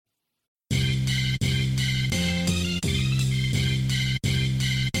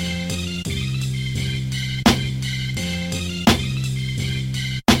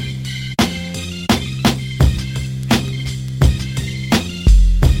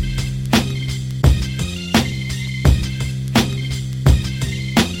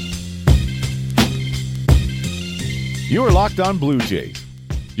You are Locked On Blue Jays,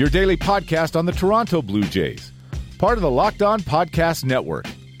 your daily podcast on the Toronto Blue Jays, part of the Locked On Podcast Network,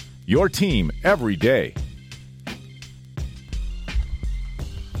 your team every day.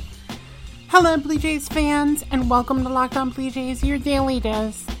 Hello, Blue Jays fans, and welcome to Locked On Blue Jays, your daily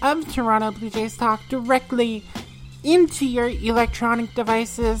dose of Toronto Blue Jays talk directly into your electronic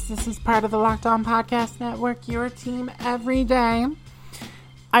devices. This is part of the Locked On Podcast Network, your team every day.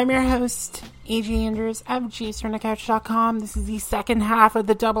 I'm your host, AJ Andrews of JaysFromTheCouch.com. This is the second half of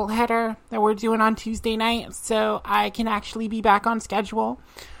the doubleheader that we're doing on Tuesday night, so I can actually be back on schedule.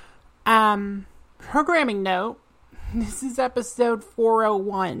 Programming note, this is episode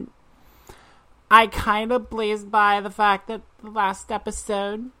 401. I kind of blazed by the fact that the last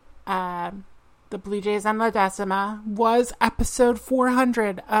episode, the Blue Jays and La Decima, was episode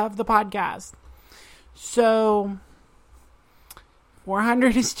 400 of the podcast. So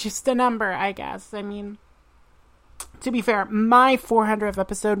 400 is just a number, I guess. I mean, to be fair, my 400th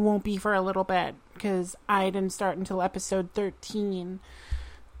episode won't be for a little bit because I didn't start until episode 13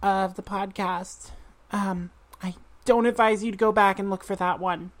 of the podcast. I don't advise you to go back and look for that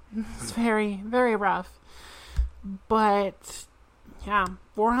one. It's very, very rough. But, yeah,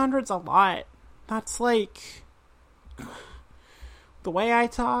 400's a lot. That's like, the way I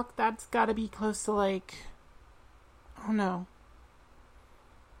talk, that's got to be close to like, I don't know,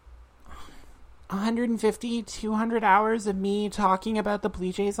 150, 200 hours of me talking about the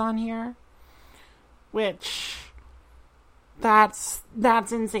Blue Jays on here. Which, that's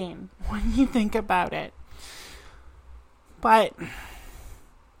insane when you think about it. But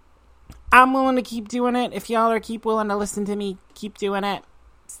I'm willing to keep doing it. If y'all are keep willing to listen to me, keep doing it.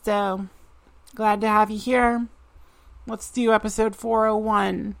 So, glad to have you here. Let's do episode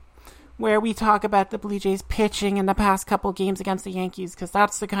 401, where we talk about the Blue Jays pitching in the past couple games against the Yankees, because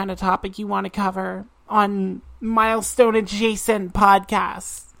that's the kind of topic you want to cover on milestone-adjacent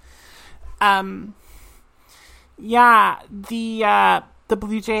podcasts. The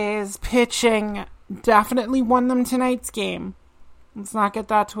Blue Jays pitching definitely won them tonight's game. Let's not get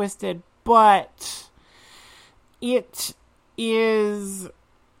that twisted. But it is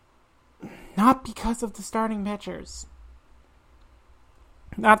not because of the starting pitchers.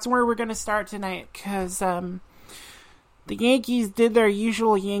 That's where we're going to start tonight, because the Yankees did their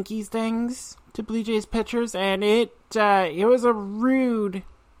usual Yankees things to Blue Jays pitchers, and it was a rude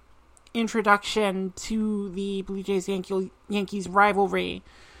introduction to the Blue Jays Yankees rivalry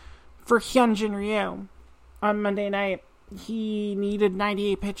for Hyunjin Ryu on Monday night. He needed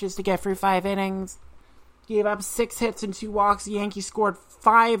 98 pitches to get through 5 innings. Gave up 6 hits and 2 walks. The Yankees scored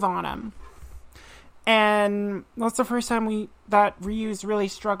 5 on him. And that's the first time that Ryu's really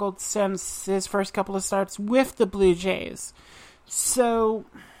struggled since his first couple of starts with the Blue Jays. So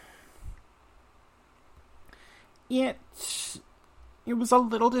it was a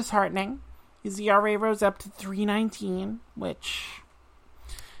little disheartening. His ERA rose up to 3.19, which,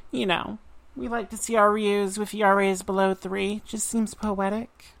 you know, we like to see our Ryus with ERAs below 3. Just seems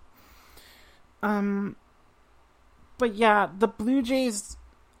poetic. But yeah, the Blue Jays,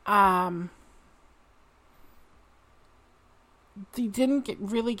 they didn't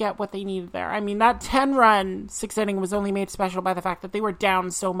really get what they needed there. I mean, that 10-run 6th inning was only made special by the fact that they were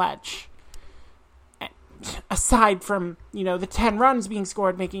down so much. Aside from, you know, the 10 runs being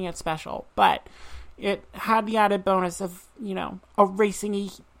scored making it special. But it had the added bonus of, you know, erasing a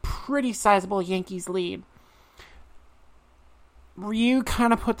pretty sizable Yankees lead. Ryu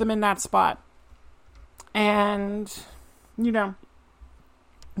kind of put them in that spot. And, you know,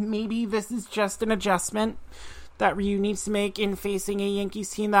 maybe this is just an adjustment that Ryu needs to make in facing a Yankees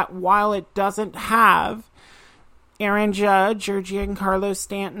team that, while it doesn't have Aaron Judge or Giancarlo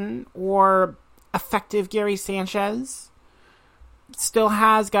Stanton or effective Gary Sanchez, still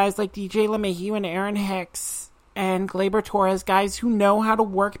has guys like DJ LeMahieu and Aaron Hicks and Gleyber Torres, guys who know how to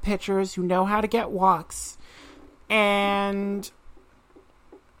work pitchers, who know how to get walks, and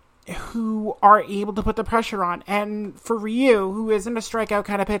who are able to put the pressure on. And for Ryu, who isn't a strikeout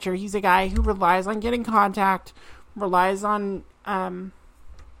kind of pitcher, he's a guy who relies on getting contact, relies on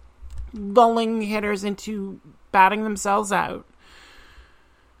lulling hitters into batting themselves out.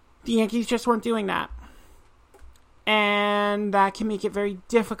 The Yankees just weren't doing that. And that can make it very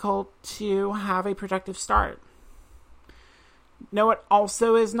difficult to have a productive start. know what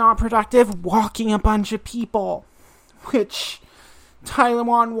also is not productive? Walking a bunch of people, which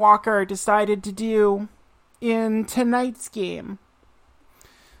Taijuan Walker decided to do in tonight's game.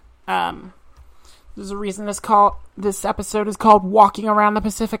 There's a reason this episode is called Walking Around the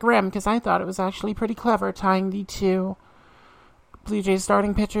Pacific Rim, because I thought it was actually pretty clever tying the two Blue Jays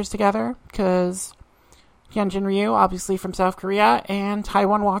starting pitchers together, because Hyunjin Ryu, obviously from South Korea, and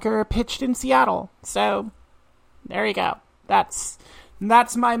Taijuan Walker pitched in Seattle. So, there you go. That's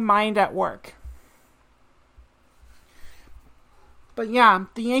my mind at work. But yeah,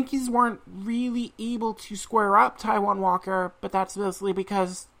 the Yankees weren't really able to square up Taijuan Walker, but that's mostly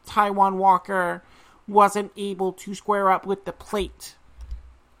because Taijuan Walker wasn't able to square up with the plate.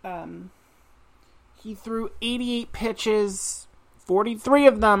 He threw 88 pitches, 43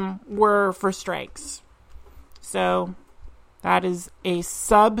 of them were for strikes. So, that is a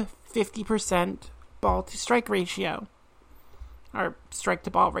sub 50% ball to strike ratio. Or strike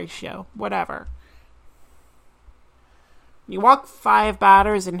to ball ratio, whatever. You walk 5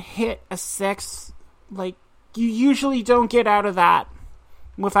 batters and hit a 6, like, you usually don't get out of that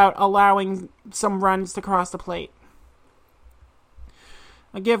without allowing some runs to cross the plate.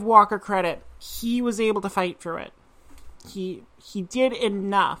 I give Walker credit. He was able to fight through it. He did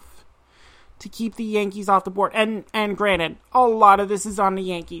enough to keep the Yankees off the board. And granted, a lot of this is on the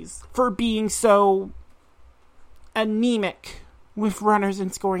Yankees for being so anemic with runners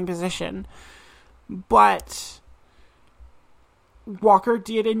in scoring position. But Walker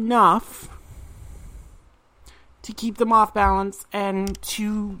did enough to keep them off balance and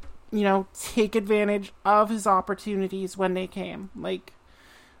to, take advantage of his opportunities when they came. Like,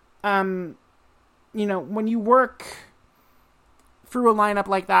 when you work through a lineup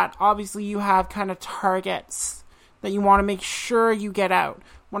like that, obviously you have kind of targets that you want to make sure you get out.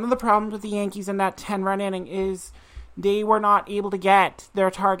 One of the problems with the Yankees in that 10-run inning is they were not able to get their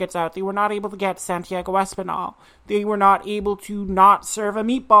targets out. They were not able to get Santiago Espinal. They were not able to not serve a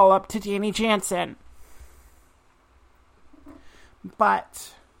meatball up to Danny Jansen.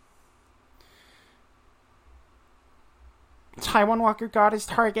 But Taijuan Walker got his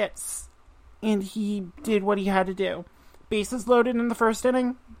targets, and he did what he had to do. Bases loaded in the first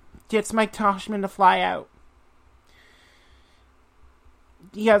inning, gets Mike Tauchman to fly out.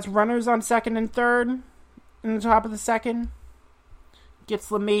 He has runners on second and third in the top of the second, gets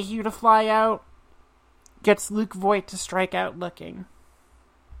LeMahieu to fly out, gets Luke Voit to strike out looking.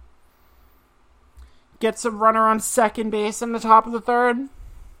 Gets a runner on second base in the top of the third.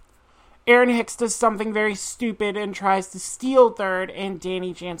 Aaron Hicks does something very stupid and tries to steal third, and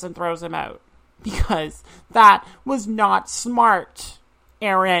Danny Jansen throws him out. Because that was not smart,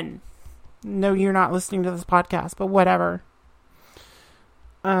 Aaron. No, you're not listening to this podcast, but whatever.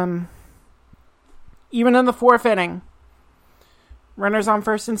 Even in the fourth inning, runners on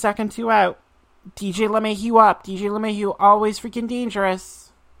first and second, 2 out. DJ LeMahieu up. DJ LeMahieu, always freaking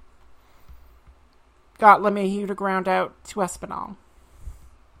dangerous. Got LeMahieu to ground out to Espinal.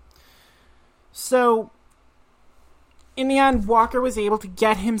 So, in the end, Walker was able to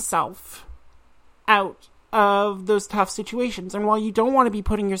get himself out of those tough situations. And while you don't want to be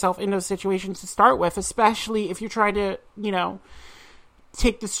putting yourself in those situations to start with, especially if you're trying to,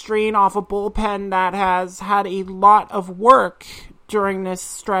 take the strain off a bullpen that has had a lot of work during this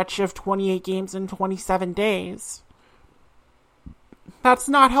stretch of 28 games in 27 days, that's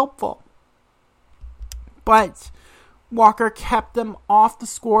not helpful. But Walker kept them off the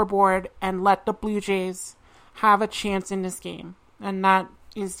scoreboard and let the Blue Jays have a chance in this game. And that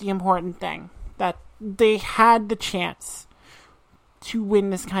is the important thing. That they had the chance to win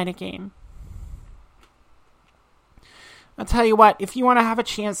this kind of game. I'll tell you what, if you want to have a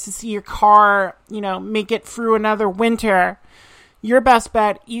chance to see your car, make it through another winter, your best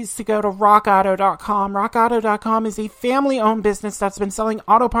bet is to go to rockauto.com. Rockauto.com is a family-owned business that's been selling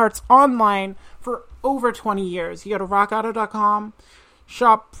auto parts online for over 20 years. You go to rockauto.com,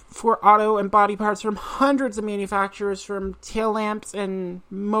 shop for auto and body parts from hundreds of manufacturers, from tail lamps and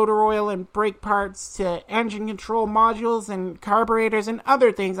motor oil and brake parts to engine control modules and carburetors and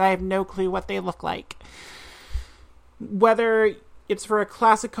other things. I have no clue what they look like. Whether it's for a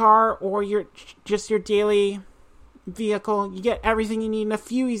classic car or your daily vehicle, you get everything you need in a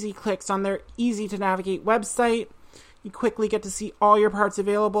few easy clicks on their easy-to-navigate website. You quickly get to see all your parts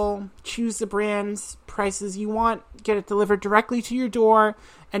available, choose the brands, prices you want, get it delivered directly to your door,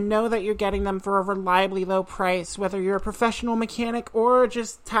 and know that you're getting them for a reliably low price, whether you're a professional mechanic or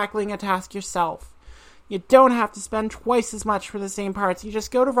just tackling a task yourself. You don't have to spend twice as much for the same parts. You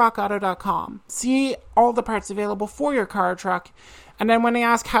just go to rockauto.com, see all the parts available for your car or truck, and then when they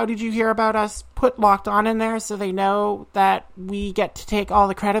ask, how did you hear about us, put Locked On in there so they know that we get to take all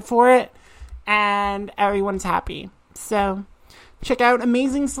the credit for it, and everyone's happy. So, check out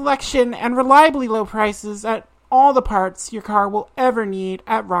amazing selection and reliably low prices at all the parts your car will ever need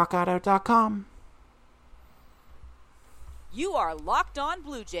at rockauto.com. You are Locked On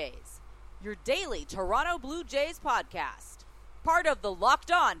Blue Jays, your daily Toronto Blue Jays podcast. Part of the Locked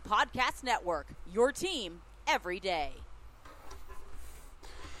On Podcast Network, your team every day.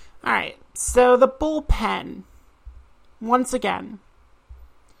 All right, so the bullpen, once again,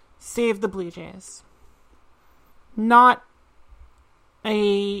 saved the Blue Jays. Not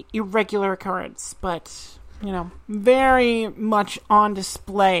a irregular occurrence, but, very much on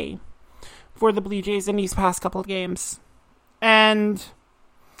display for the Blue Jays in these past couple of games. And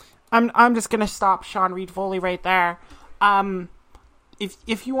I'm just going to stop Sean Reid-Foley right there.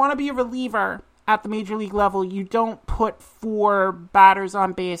 If you want to be a reliever at the major league level, you don't put 4 batters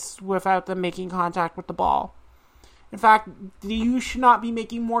on base without them making contact with the ball. In fact, you should not be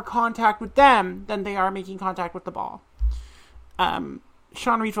making more contact with them than they are making contact with the ball. Sean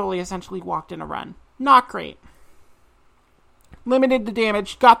Reid-Foley essentially walked in a run. Not great. Limited the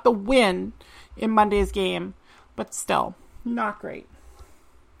damage, got the win in Monday's game, but still, not great.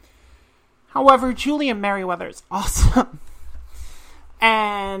 However, Julian Merryweather's awesome.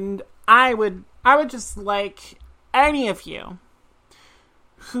 And I would just like any of you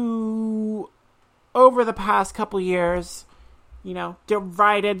who, over the past couple years,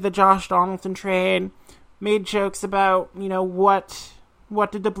 derided the Josh Donaldson trade, made jokes about,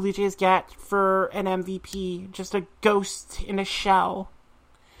 what did the Blue Jays get for an MVP? Just a ghost in a shell.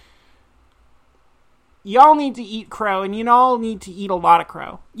 Y'all need to eat crow, and you all need to eat a lot of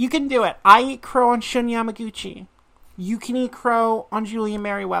crow. You can do it. I eat crow on Shun Yamaguchi. You can eat crow on Julian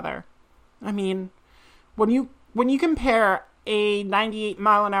Merryweather. I mean, when you compare a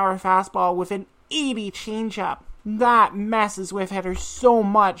 98-mile-an-hour fastball with an 80 changeup, that messes with hitters so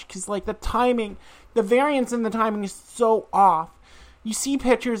much, because, the timing, the variance in the timing is so off. You see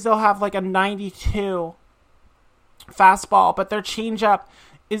pitchers, they'll have, a 92 fastball, but their changeup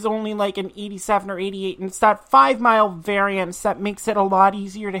is only an 87 or 88, and it's that 5-mile variance that makes it a lot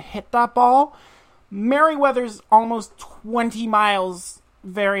easier to hit that ball. Merryweather's almost 20 miles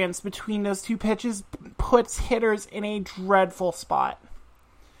variance between those two pitches puts hitters in a dreadful spot.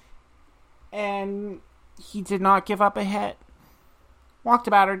 And he did not give up a hit. Walked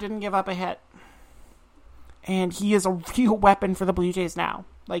a batter, didn't give up a hit. And he is a real weapon for the Blue Jays now.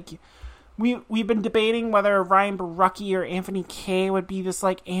 We've been debating whether Ryan Borucki or Anthony Kay would be this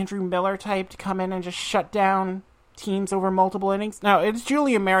Andrew Miller type to come in and just shut down teams over multiple innings. No, it's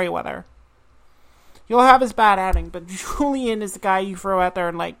Julian Merryweather. You'll have his bad outing, but Julian is the guy you throw out there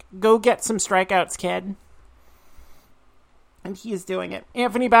and go get some strikeouts, kid. And he is doing it.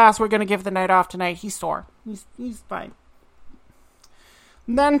 Anthony Bass, we're going to give the night off tonight. He's sore. He's fine.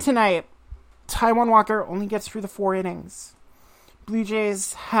 Then tonight, Taijuan Walker only gets through the 4 innings. Blue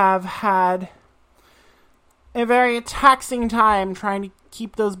Jays have had a very taxing time trying to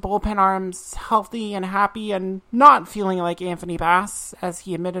keep those bullpen arms healthy and happy and not feeling like Anthony Bass, as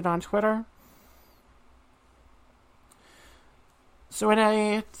he admitted on Twitter. So in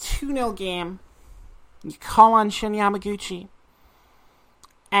a 2-0 game, you call on Shun Yamaguchi.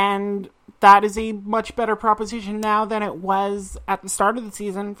 And that is a much better proposition now than it was at the start of the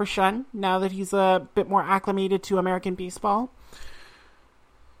season for Shun, now that he's a bit more acclimated to American baseball.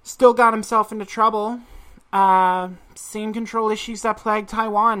 Still got himself into trouble. Same control issues that plagued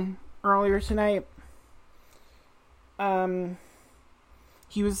Taijuan earlier tonight.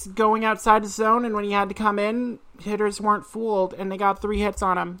 He was going outside his zone, and when he had to come in, hitters weren't fooled, and they got 3 hits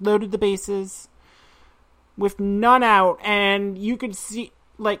on him. Loaded the bases with none out, and you could see,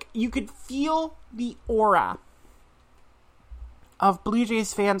 you could feel the aura of Blue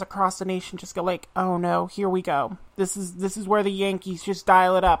Jays fans across the nation just go oh no, here we go. This is where the Yankees just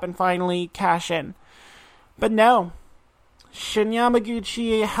dial it up and finally cash in. But no. Shun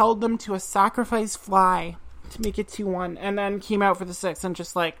Yamaguchi held them to a sacrifice fly to make it 2-1, and then came out for the 6th and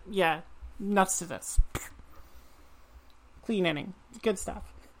just nuts to this. Clean inning. Good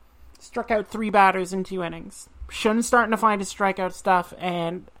stuff. Struck out 3 batters in 2 innings. Shun's starting to find his strikeout stuff,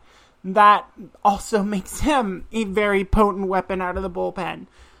 and that also makes him a very potent weapon out of the bullpen.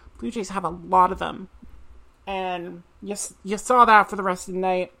 Blue Jays have a lot of them. And you saw that for the rest of the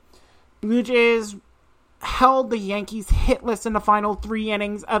night. Blue Jays held the Yankees hitless in the final 3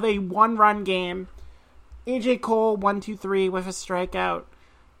 innings of a 1-run game. AJ Cole, 1-2-3 with a strikeout.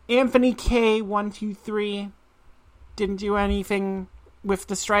 Anthony Kay, 1-2-3. Didn't do anything with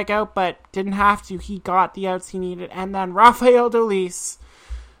the strikeout, but didn't have to. He got the outs he needed. And then Rafael Dolis,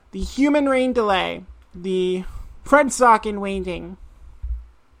 the human rain delay, the Red Sox in waiting,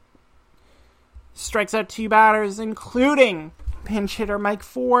 strikes out 2 batters, including pinch hitter Mike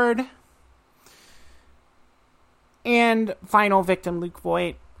Ford and final victim Luke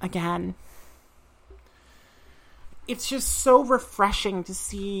Voit again. It's just so refreshing to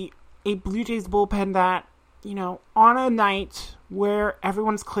see a Blue Jays bullpen that on a night where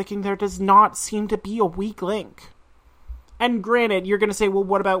everyone's clicking, there does not seem to be a weak link. And granted, you're going to say, well,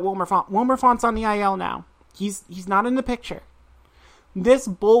 what about Wilmer Font? Wilmer Font's on the IL now. He's not in the picture. This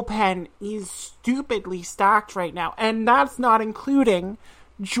bullpen is stupidly stacked right now. And that's not including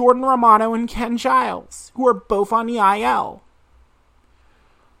Jordan Romano and Ken Giles, who are both on the IL.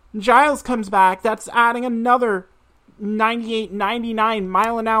 Giles comes back. That's adding another 98, 99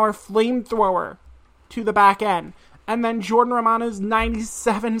 mile-an-hour flamethrower to the back end. And then Jordan Romano's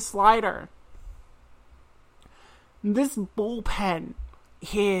 97 slider. This bullpen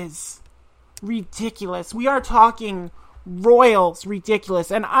is ridiculous. We are talking Royals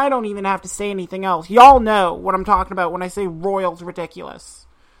ridiculous. And I don't even have to say anything else. Y'all know what I'm talking about when I say Royals ridiculous.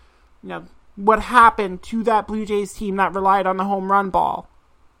 What happened to that Blue Jays team that relied on the home run ball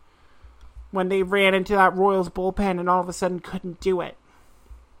when they ran into that Royals bullpen and all of a sudden couldn't do it.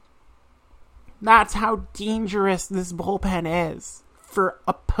 That's how dangerous this bullpen is for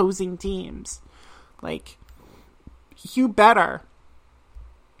opposing teams. You better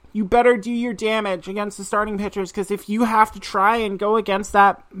do your damage against the starting pitchers, because if you have to try and go against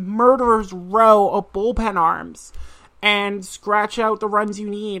that murderer's row of bullpen arms and scratch out the runs you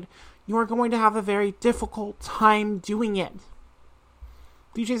need, you are going to have a very difficult time doing it.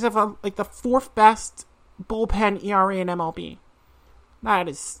 Blue Jays have the fourth best bullpen ERA in MLB. That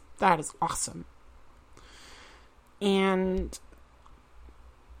is awesome. And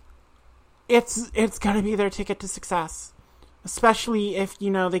it's going to be their ticket to success. Especially if,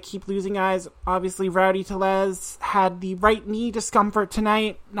 they keep losing guys. Obviously, Rowdy Tellez had the right knee discomfort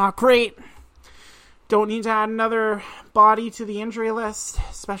tonight. Not great. Don't need to add another body to the injury list,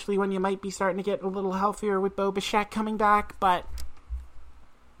 especially when you might be starting to get a little healthier with Bo Bichette coming back. But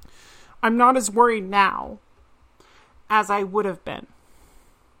I'm not as worried now as I would have been.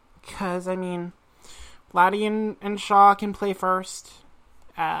 Because, Vladdy and Shaw can play first.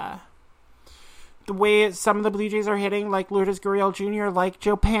 The way some of the Blue Jays are hitting, like Lourdes Gurriel Jr., like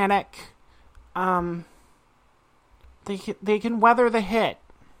Joe Panik, they can weather the hit.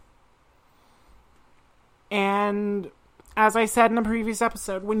 And as I said in a previous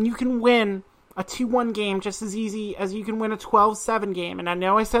episode, when you can win a 2-1 game just as easy as you can win a 12-7 game, and I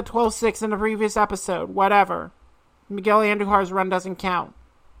know I said 12-6 in a previous episode, whatever. Miguel Andujar's run doesn't count.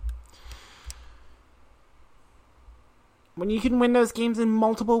 When you can win those games in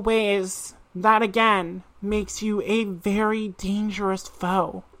multiple ways, that again makes you a very dangerous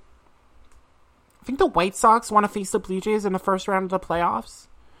foe. I think the White Sox want to face the Blue Jays in the first round of the playoffs.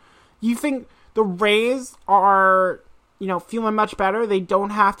 You think the Rays are, feeling much better? They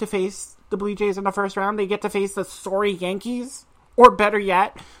don't have to face the Blue Jays in the first round. They get to face the sorry Yankees, or better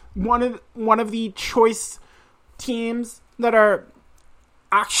yet, one of the choice teams that are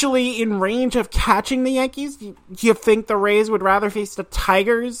actually in range of catching the Yankees. Do you think the Rays would rather face the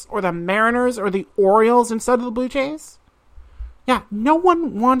Tigers or the Mariners or the Orioles instead of the Blue Jays? Yeah, no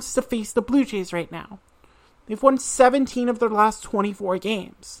one wants to face the Blue Jays right now. They've won 17 of their last 24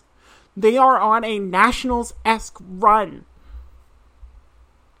 games. They are on a Nationals-esque run.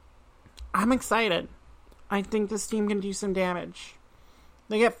 I'm excited. I think this team can do some damage.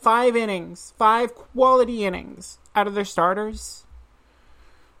 They get 5 quality innings out of their starters.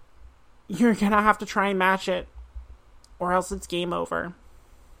 You're going to have to try and match it, or else it's game over.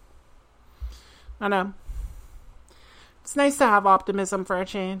 I know. It's nice to have optimism for a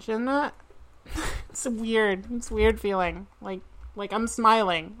change, isn't it? It's weird feeling. Like I'm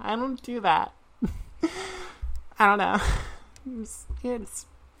smiling. I don't do that. I don't know. It's weird.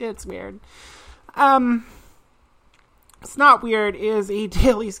 It's not weird. It is a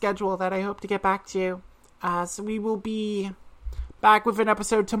daily schedule that I hope to get back to. So we will be back with an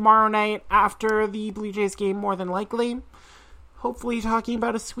episode tomorrow night after the Blue Jays game, more than likely. Hopefully talking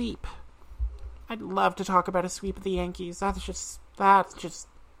about a sweep. I'd love to talk about a sweep of the Yankees. That's just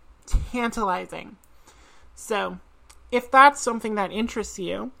tantalizing. So, if that's something that interests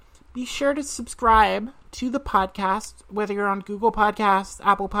you, be sure to subscribe to the podcast, whether you're on Google Podcasts,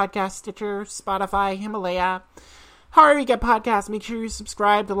 Apple Podcasts, Stitcher, Spotify, Himalaya. However you get podcasts, make sure you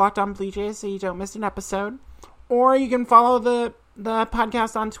subscribe to Locked On Blue Jays so you don't miss an episode. Or you can follow the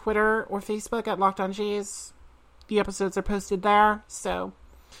podcast on Twitter or Facebook at Locked On Jays. The episodes are posted there, so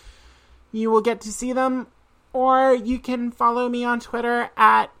you will get to see them. Or you can follow me on Twitter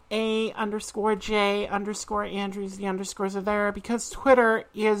at _J_Andrews. The underscores are there because Twitter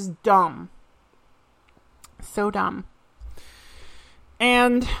is dumb. So dumb.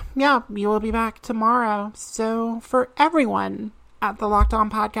 And yeah, we will be back tomorrow. So for everyone at the Locked On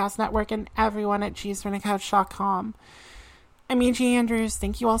Podcast Network and everyone at cheeseforthecouch.com I'm Angie Andrews.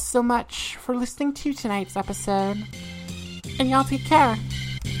 Thank you all so much for listening to tonight's episode. And y'all take care.